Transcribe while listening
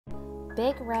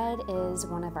Big Red is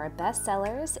one of our best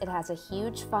sellers. It has a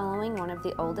huge following, one of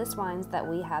the oldest wines that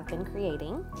we have been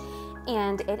creating,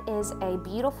 and it is a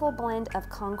beautiful blend of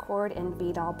Concord and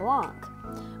Vidal Blanc.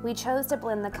 We chose to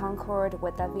blend the Concord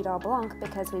with the Vidal Blanc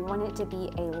because we want it to be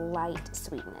a light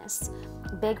sweetness.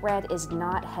 Big Red is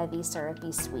not heavy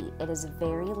syrupy sweet. It is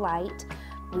very light.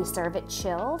 We serve it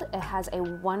chilled. It has a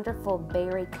wonderful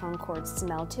berry Concord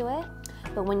smell to it,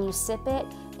 but when you sip it,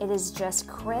 it is just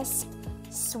crisp,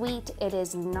 sweet. It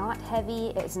is not heavy,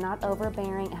 it's not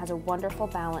overbearing. It has a wonderful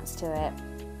balance to it.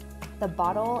 The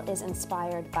bottle is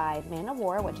inspired by Man o'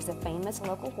 War, which is a famous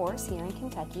local horse here in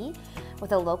Kentucky,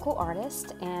 with a local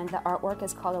artist, and the artwork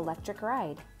is called Electric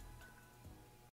Ride.